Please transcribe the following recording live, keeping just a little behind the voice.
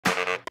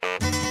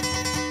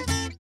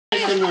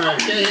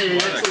work. Hey,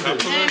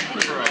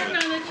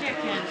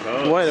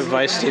 What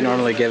advice do you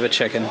normally give a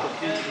chicken?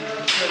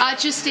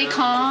 Just stay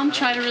calm,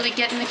 try to really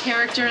get in the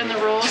character and the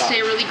role,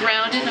 stay really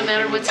grounded no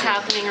matter what's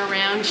happening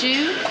around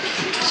you.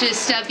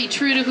 Just be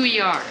true to who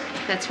you are.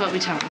 That's what we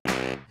tell them.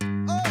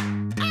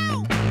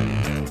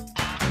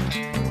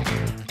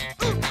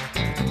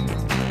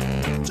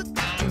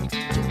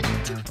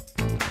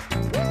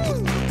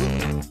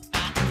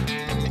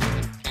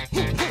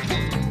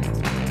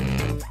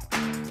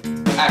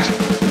 Action.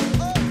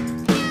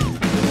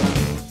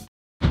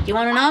 You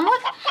want an omelet?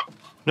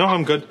 No,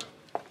 I'm good.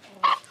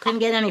 Couldn't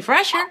get any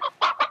fresher.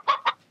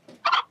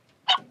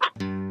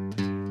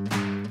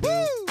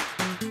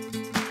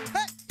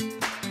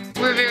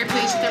 We're very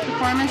pleased with their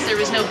performance. There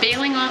was no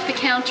bailing off the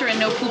counter and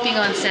no pooping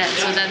on set,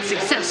 so that's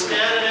successful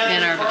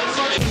in our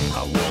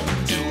books.